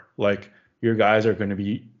 4, like your guys are going to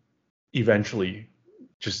be eventually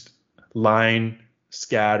just line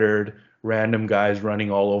scattered, random guys running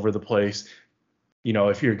all over the place.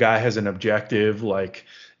 If your guy has an objective, like,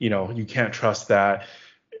 you can't trust that.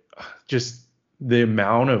 Just the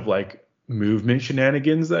amount of like movement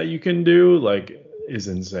shenanigans that you can do, like, is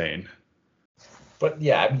insane. But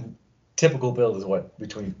yeah, I mean, typical build is what,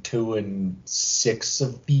 between 2 and 6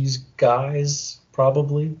 of these guys,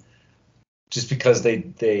 probably, just because they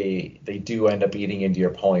do end up eating into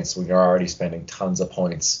your points when you're already spending tons of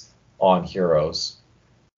points on heroes.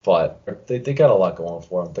 But they got a lot going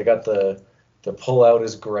for them. They got the pullout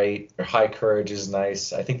is great. Their high courage is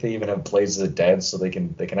nice. I think they even have Blades of the Dead, so they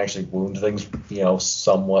can actually wound things,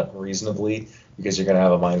 somewhat reasonably, because you're going to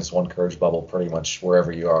have a -1 courage bubble pretty much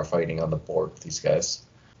wherever you are fighting on the board with these guys.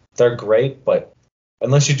 They're great, but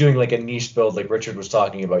unless you're doing like a niche build like Richard was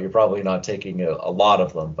talking about, you're probably not taking a lot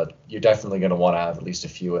of them, but you're definitely going to want to have at least a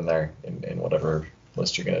few in there in whatever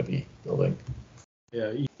list you're going to be building.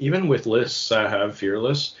 Yeah, even with lists that have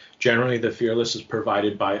Fearless, generally the Fearless is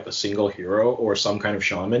provided by a single hero or some kind of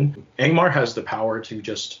shaman. Angmar has the power to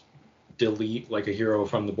just delete like a hero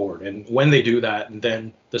from the board, and when they do that,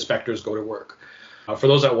 then the Spectres go to work. For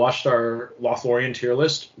those that watched our Lothlorien tier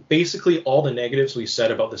list, basically all the negatives we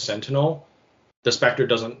said about the Sentinel, the Spectre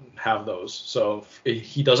doesn't have those. So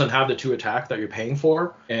he doesn't have the 2 attack that you're paying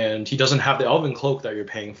for, and he doesn't have the Elven Cloak that you're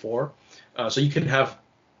paying for. So you can have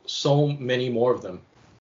so many more of them.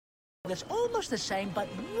 It's almost the same, but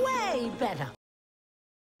way better.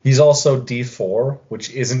 He's also D4, which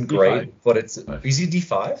isn't great, D5. but it's... Is he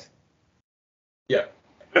D5? Yeah.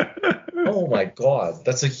 Oh my god,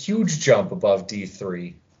 that's a huge jump above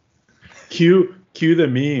D3. Cue the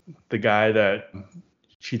meme, the guy that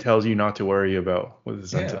she tells you not to worry about with the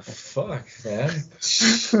Sentinel. Fuck,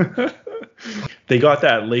 man. They got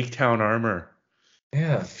that Lake Town armor.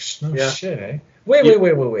 Yeah, no Yeah. shit, eh? Wait.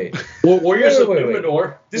 Warriors of Wait.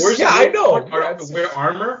 Numenor. This- Warriors yeah, of I Numenor know. wear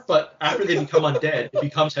armor, but after they become undead, it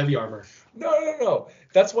becomes heavy armor. No.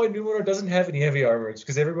 That's why Numenor doesn't have any heavy armor. It's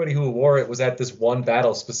because everybody who wore it was at this one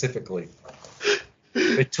battle specifically.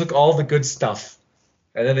 They took all the good stuff,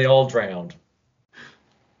 and then they all drowned.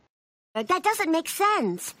 That doesn't make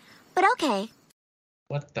sense, but okay.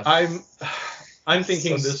 What the I'm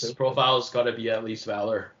thinking So this stupid. profile's got to be at least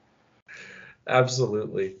Valor.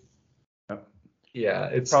 Absolutely. Yeah,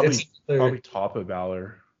 it's Probably top of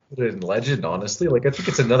Valor. in Legend, honestly. Like, I think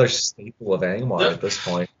it's another staple of Angmar at this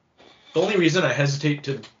point. The only reason I hesitate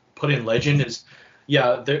to put in Legend is,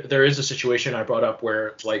 there is a situation I brought up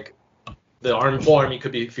where, like, the whole army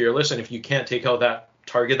could be Fearless, and if you can't take out that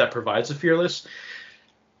target that provides a Fearless,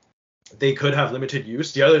 they could have limited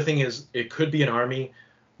use. The other thing is, it could be an army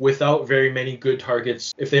without very many good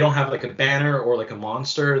targets. If they don't have, like, a banner or, like, a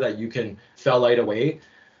monster that you can fell light away,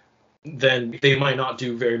 then they might not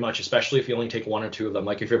do very much, especially if you only take 1 or 2 of them.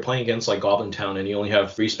 Like, if you're playing against, like, Goblin Town and you only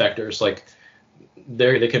have 3 Spectres, like,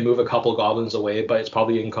 they can move a couple goblins away, but it's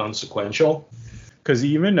probably inconsequential. Because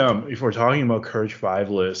even if we're talking about Courage 5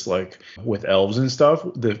 lists, like with elves and stuff,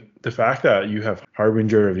 the fact that you have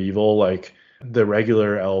Harbinger of Evil, like the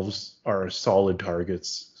regular elves are solid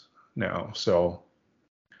targets now. So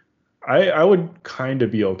I would kind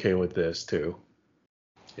of be okay with this too.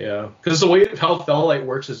 Yeah, because the way how Felllight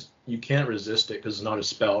works is you can't resist it because it's not a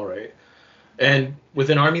spell, right? And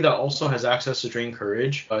with an army that also has access to Drain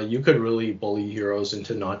Courage, you could really bully heroes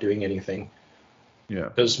into not doing anything. Yeah.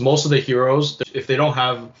 Because most of the heroes, if they don't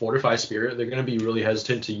have Fortify Spirit, they're going to be really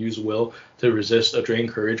hesitant to use Will to resist a Drain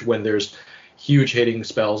Courage when there's huge hitting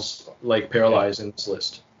spells like Paralyze in this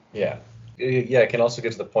list. Yeah. Yeah, it can also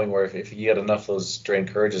get to the point where if you get enough of those Drain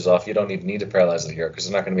Courages off, you don't even need to paralyze the hero because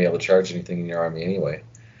they're not going to be able to charge anything in your army anyway.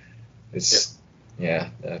 That's...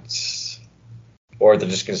 Or they're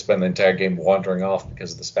just going to spend the entire game wandering off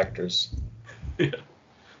because of the Spectres. Yeah.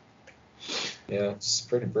 Yeah, it's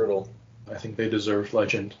pretty brutal. I think they deserve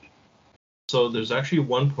Legend. So there's actually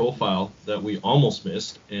one profile that we almost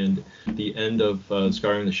missed, and the end of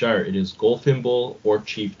Scarring the Shire. It is Golfimble or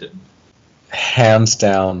Chieftain. Hands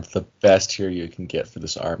down, the best hero you can get for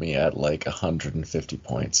this army at like 150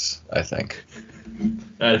 points, I think.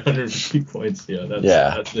 At 150 points,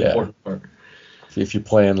 that's the important part. If you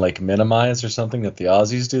play in like Minimize or something that the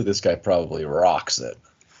Aussies do, this guy probably rocks it.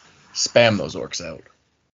 Spam those orcs out.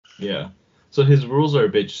 Yeah. So his rules are a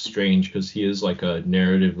bit strange because he is like a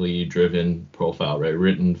narratively driven profile, right?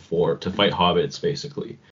 Written to fight hobbits,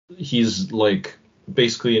 basically. He's like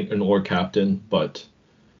basically an orc captain, but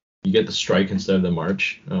you get the strike instead of the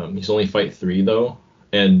march. He's only fight 3 though,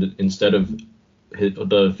 and instead of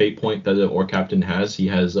the fate point that the orc captain has, he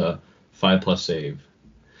has a 5+ save.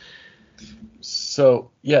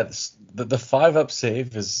 So yeah, the 5+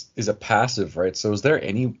 save is a passive, right? So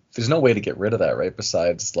there's no way to get rid of that, right?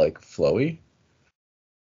 Besides like Flowy.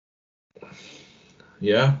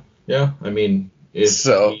 Yeah. I mean,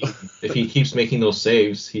 if he keeps making those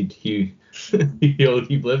saves, he'll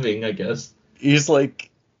keep living, I guess. He's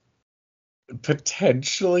like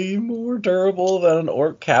potentially more durable than an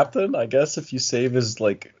orc captain, I guess, if you save his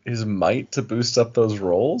might to boost up those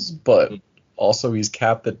rolls, but also he's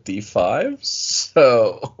capped at D5,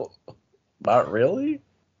 so not really.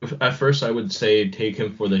 At first I would say take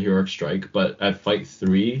him for the heroic strike, but at fight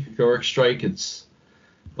 3 heroic strike, it's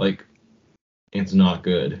not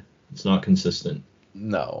good. It's not consistent.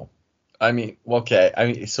 No. I mean, okay. I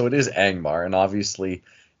mean, so it is Angmar, and obviously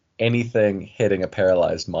anything hitting a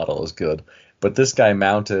paralyzed model is good. But this guy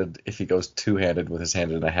mounted, if he goes 2-handed with his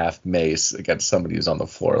hand and a half mace against somebody who's on the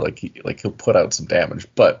floor, he'll put out some damage.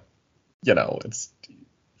 But,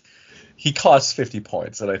 he costs 50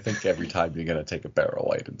 points, and I think every time you're going to take a Barrow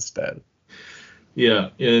White instead. Yeah,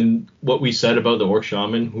 and what we said about the Orc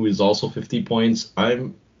Shaman, who is also 50 points,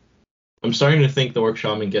 I'm starting to think the Orc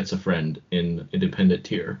Shaman gets a friend in independent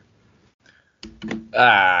tier.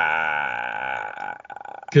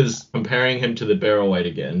 Because comparing him to the Barrow White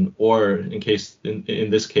again, or in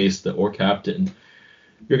this case the Orc Captain,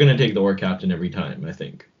 you're gonna take the Orc Captain every time, I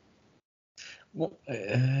think. Well,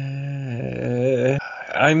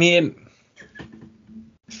 I mean,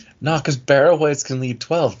 no, because Barrow Whites can lead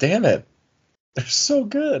 12. Damn it, they're so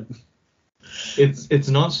good. It's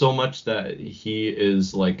not so much that he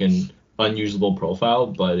is like an unusable profile,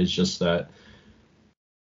 but it's just that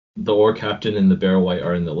the Orc Captain and the Barrow White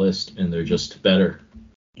are in the list, and they're just better.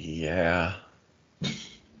 Yeah.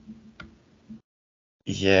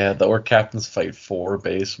 Yeah, the Orc Captains fight 4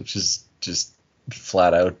 base, which is just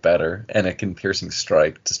flat out better, and it can piercing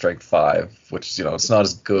strike to strike 5, which, it's not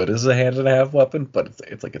as good as a hand and a half weapon, but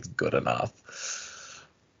it's like it's good enough.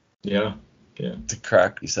 Yeah. To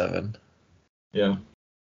crack E7. Yeah.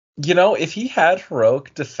 If he had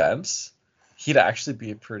heroic defense, he'd actually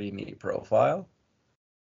be a pretty neat profile.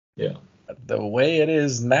 Yeah. The way it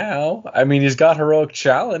is now, I mean, he's got heroic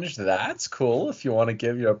challenge. That's cool if you want to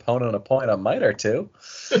give your opponent a point on might or two.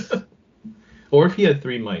 Or if he had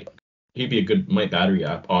 3 might, he'd be a good might battery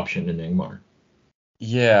option in Angmar.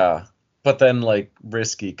 Yeah, but then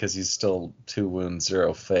risky because he's still 2 wounds,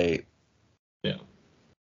 0 fate. Yeah.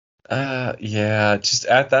 Yeah, just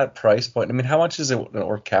at that price point. I mean, how much is it an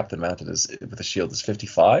Orc Captain mounted with a shield? Is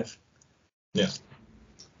 55? Yeah.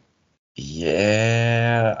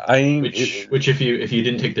 Yeah, I mean, which if you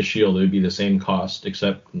didn't take the shield, it would be the same cost,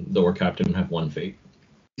 except the Orc Captain would have 1 fate.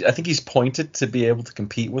 I think he's pointed to be able to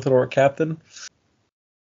compete with an Orc Captain,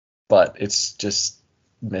 but it's just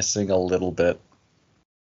missing a little bit.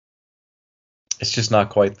 It's just not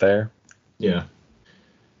quite there. Yeah,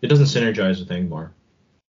 it doesn't synergize with Angmar.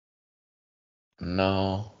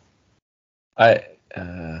 No,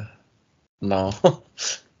 no.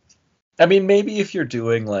 I mean, maybe if you're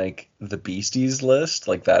doing the Beasties list,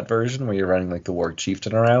 that version where you're running the Warg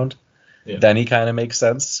Chieftain around, then he kind of makes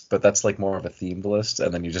sense. But that's more of a themed list,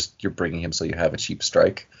 and then you're bringing him so you have a cheap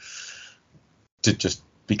strike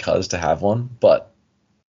to have one. But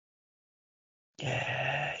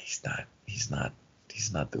yeah, he's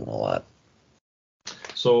not doing a lot.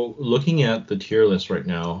 So looking at the tier list right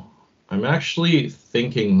now, I'm actually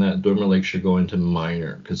thinking that Dormer Lake should go into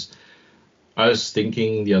minor, because I was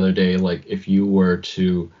thinking the other day, if you were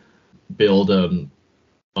to build an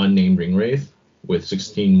unnamed Ring Wraith with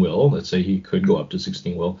 16 will, let's say he could go up to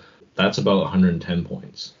 16 will, that's about 110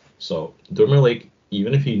 points. So Dormer Lake,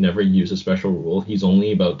 even if he never used a special rule, he's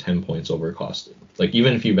only about 10 points over costed.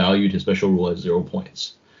 Even if you valued his special rule at 0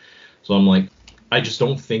 points. So I'm I just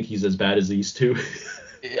don't think he's as bad as these two.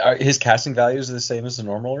 His casting values are the same as the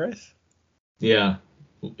normal Wraith? Yeah,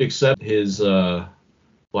 except his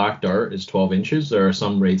black dart is 12 inches. There are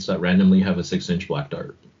some wraiths that randomly have a 6-inch black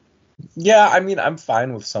dart. Yeah, I mean, I'm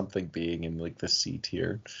fine with something being in the C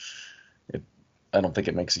tier. I don't think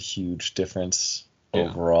it makes a huge difference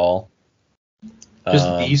overall.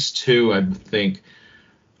 Just these two, I think,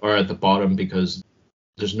 are at the bottom because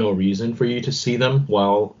there's no reason for you to see them,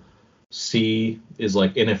 while C is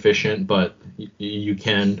inefficient, but you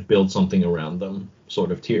can build something around them,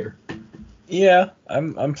 sort of tier. Yeah,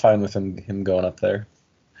 I'm fine with him going up there.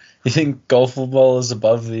 You think Golfable is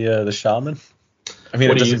above the Shaman? I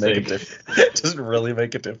mean, it doesn't make a difference. It doesn't really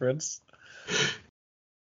make a difference.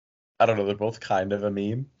 I don't know. They're both kind of a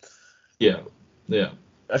meme. Yeah.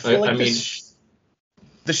 I feel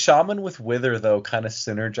the Shaman with Wither, though, kind of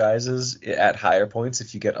synergizes at higher points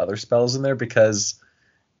if you get other spells in there, because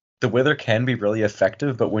the Wither can be really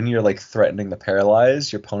effective, but when you're threatening the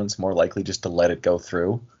Paralyze, your opponent's more likely just to let it go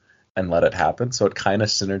through and let it happen. So it kind of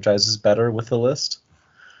synergizes better with the list.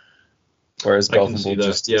 Whereas Golfable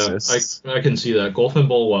just exists. I can see that.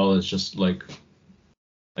 Golfable, while it's just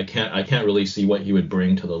I can't really see what he would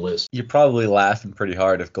bring to the list. You're probably laughing pretty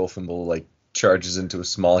hard if Golfable charges into a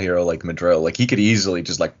small hero like Madril. He could easily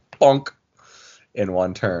just bonk in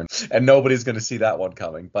one turn, and nobody's gonna see that one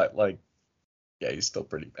coming. But yeah, he's still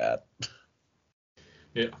pretty bad.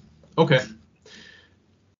 Yeah. Okay.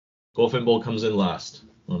 Golfable comes in last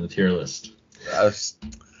on the tier list.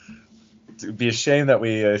 It would be a shame that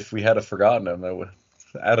if we had forgotten him, that would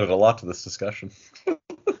have added a lot to this discussion.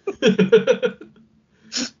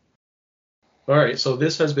 All right, so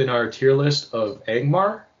this has been our tier list of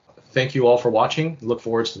Angmar. Thank you all for watching. Look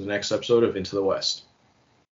forward to the next episode of Into the West.